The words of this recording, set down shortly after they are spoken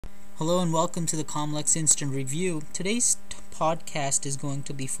Hello and welcome to the COMLEX Instant Review. Today's podcast is going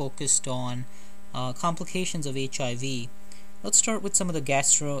to be focused on complications of HIV. Let's start with some of the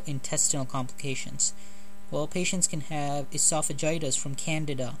gastrointestinal complications. Well, patients can have esophagitis from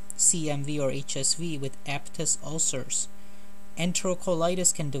Candida, CMV or HSV with aphthous ulcers.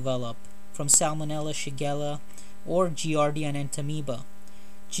 Enterocolitis can develop from Salmonella, Shigella, or Giardia and Entamoeba.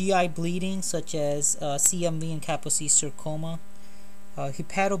 GI bleeding such as CMV and Kaposi sarcoma.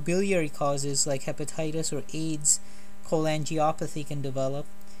 Hepatobiliary causes like hepatitis or AIDS, cholangiopathy can develop.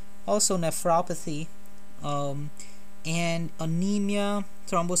 Also nephropathy and anemia,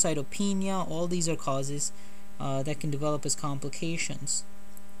 thrombocytopenia, all these are causes that can develop as complications.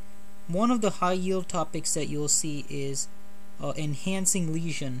 One of the high-yield topics that you'll see is enhancing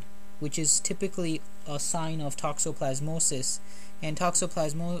lesion, which is typically a sign of toxoplasmosis, and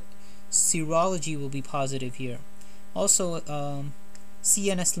toxoplasmosis serology will be positive here. Also,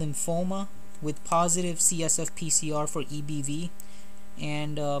 CNS lymphoma with positive CSF PCR for EBV,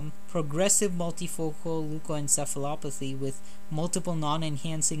 and progressive multifocal leukoencephalopathy with multiple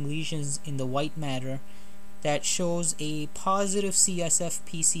non-enhancing lesions in the white matter that shows a positive CSF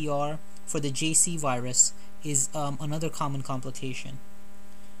PCR for the JC virus is another common complication.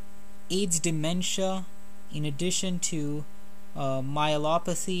 AIDS dementia, in addition to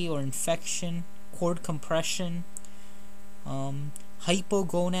myelopathy or infection, cord compression,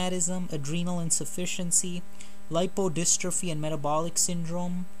 hypogonadism, adrenal insufficiency, lipodystrophy and metabolic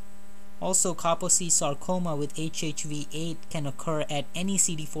syndrome. Also, Kaposi sarcoma with HHV8 can occur at any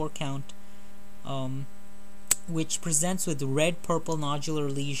CD4 count, which presents with red-purple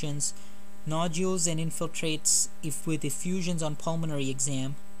nodular lesions, nodules and infiltrates with effusions on pulmonary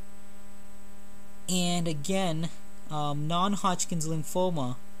exam. And again, non-Hodgkin's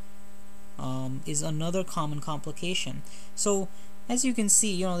lymphoma is another common complication. So, as you can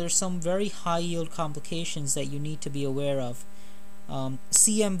see, there's some very high-yield complications that you need to be aware of.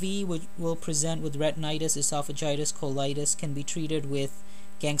 CMV, which will present with retinitis, esophagitis, colitis, can be treated with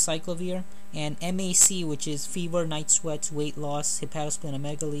ganciclovir, and MAC, which is fever, night sweats, weight loss,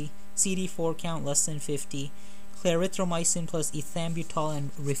 hepatosplenomegaly, CD4 count less than 50, clarithromycin plus ethambutol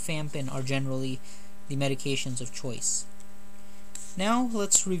and rifampin are generally the medications of choice. Now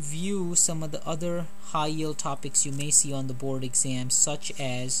let's review some of the other high-yield topics you may see on the board exams, such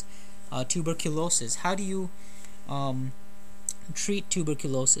as tuberculosis. How do you treat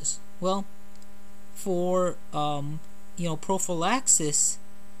tuberculosis? Well, for prophylaxis,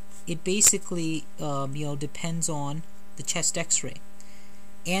 it basically depends on the chest X-ray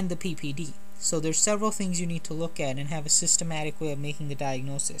and the PPD. So there's several things you need to look at and have a systematic way of making the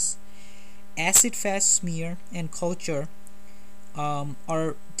diagnosis. Acid-fast smear and culture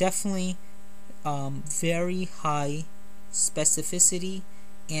are definitely very high specificity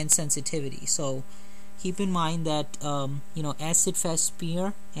and sensitivity. So keep in mind that acid-fast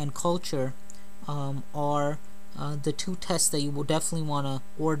smear and culture are the two tests that you will definitely want to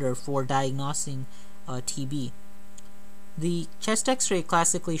order for diagnosing TB. The chest X-ray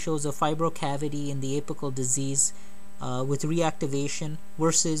classically shows a fibrocavity in the apical disease with reactivation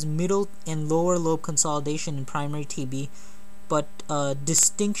versus middle and lower lobe consolidation in primary TB, but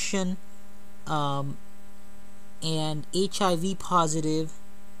distinction and HIV positive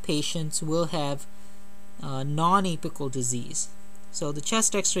patients will have non-apical disease. So the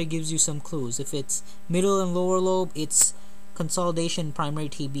chest X-ray gives you some clues. If it's middle and lower lobe, it's consolidation in primary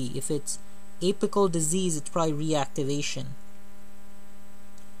TB. If it's apical disease, it's probably reactivation.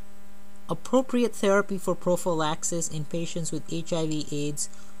 Appropriate therapy for prophylaxis in patients with HIV/AIDS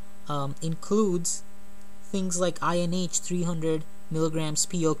includes things like INH 300 milligrams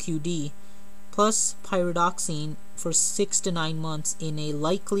POQD plus pyridoxine for 6 to 9 months in a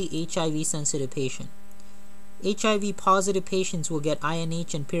likely HIV sensitive patient. HIV positive patients will get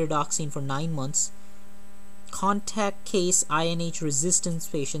INH and pyridoxine for 9 months. Contact case INH resistance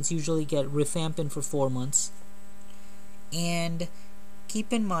patients usually get rifampin for 4 months. And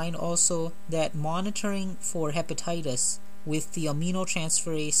keep in mind also that monitoring for hepatitis with the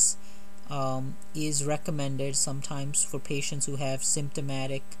aminotransferase is recommended sometimes for patients who have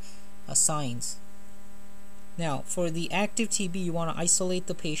symptomatic signs. Now, for the active TB, you want to isolate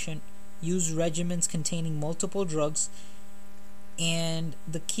the patient, use regimens containing multiple drugs, and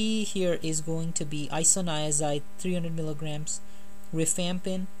the key here is going to be isoniazid 300 milligrams,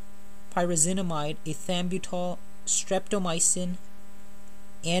 rifampin, pyrazinamide, ethambutol, streptomycin,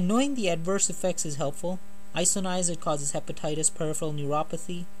 and knowing the adverse effects is helpful. Isoniazid causes hepatitis, peripheral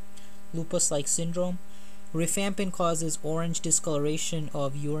neuropathy, lupus-like syndrome. Rifampin causes orange discoloration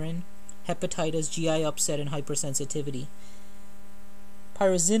of urine, hepatitis, GI upset, and hypersensitivity.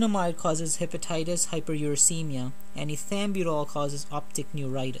 Pyrazinamide causes hepatitis, hyperuricemia, and ethambutol causes optic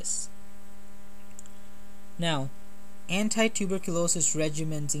neuritis. Now, anti-tuberculosis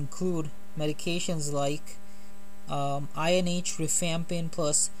regimens include medications like INH rifampin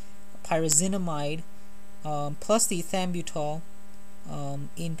plus pyrazinamide plus the ethambutol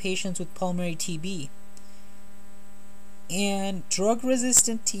in patients with pulmonary TB. And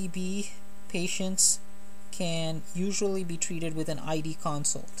drug-resistant TB patients can usually be treated with an ID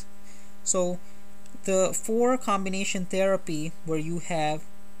consult. So the 4 combination therapy where you have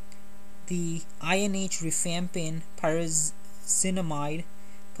the INH rifampin pyrazinamide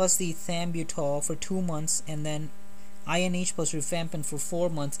plus the ethambutol for 2 months and then INH plus rifampin for 4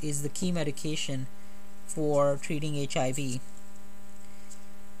 months is the key medication for treating HIV.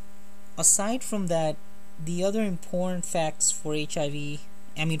 Aside from that, the other important facts for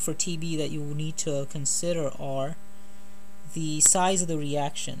for TB that you need to consider are the size of the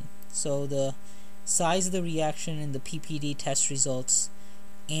reaction. So the size of the reaction in the PPD test results.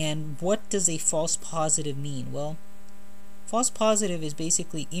 And what does a false positive mean? Well, false positive is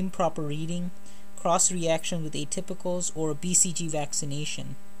basically improper reading, cross-reaction with atypicals, or a BCG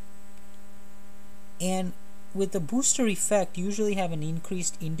vaccination. And with the booster effect, you usually have an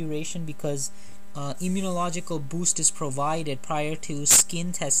increased in duration because immunological boost is provided prior to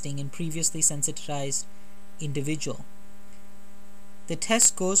skin testing in previously sensitized individual. The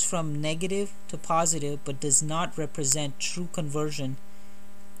test goes from negative to positive but does not represent true conversion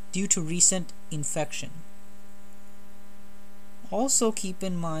due to recent infection. Also keep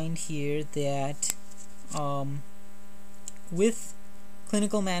in mind here that with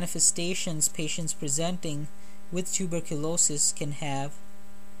clinical manifestations, patients presenting with tuberculosis can have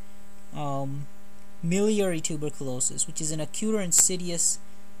miliary tuberculosis, which is an acute or insidious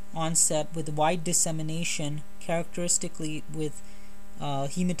onset with wide dissemination, characteristically with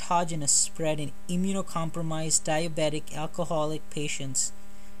hematogenous spread in immunocompromised, diabetic, alcoholic patients.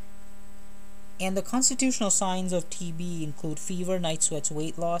 And the constitutional signs of TB include fever, night sweats,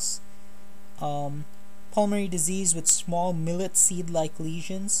 weight loss, pulmonary disease with small millet seed-like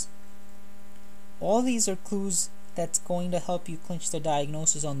lesions. All these are clues that's going to help you clinch the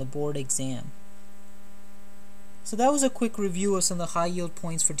diagnosis on the board exam. So that was a quick review of some of the high yield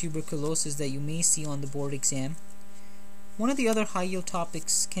points for tuberculosis that you may see on the board exam. One of the other high yield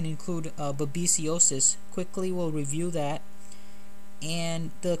topics can include babesiosis. Quickly we'll review that. And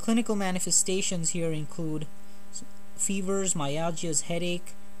the clinical manifestations here include fevers, myalgias,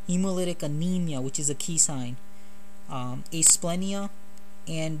 headache, hemolytic anemia, which is a key sign, asplenia,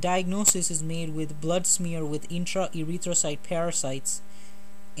 and diagnosis is made with blood smear with intraerythrocyte parasites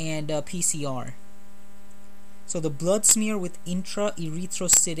and PCR. So the blood smear with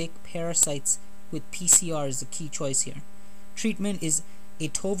intraerythrocytic parasites with PCR is the key choice here. Treatment is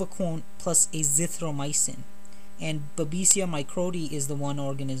atovaquone plus azithromycin. And Babesia microti is the one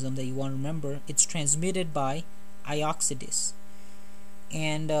organism that you want to remember. It's transmitted by Ioxidis.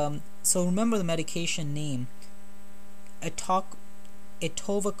 And so remember the medication name.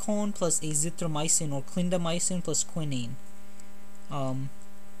 Atovaquone plus azithromycin or clindamycin plus quinine.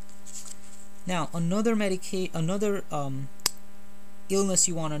 Now another illness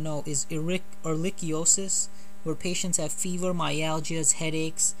you want to know is ehrlichiosis, where patients have fever, myalgias,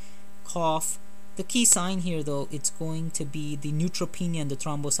 headaches, cough. The key sign here, though, it's going to be the neutropenia and the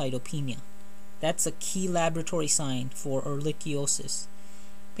thrombocytopenia. That's a key laboratory sign for ehrlichiosis.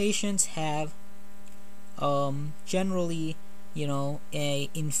 Patients have generally, a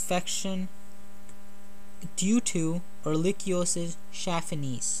infection due to Ehrlichiosis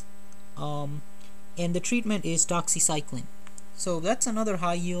schaffinese, and the treatment is doxycycline. So that's another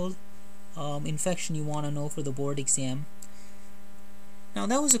high yield infection you want to know for the board exam. Now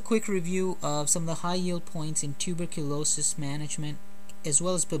that was a quick review of some of the high yield points in tuberculosis management as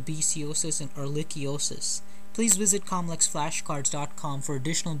well as babesiosis and ehrlichiosis. Please visit COMLEXFlashcards.com for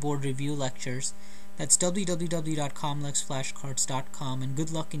additional board review lectures. That's www.comlexflashcards.com, and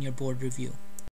good luck in your board review.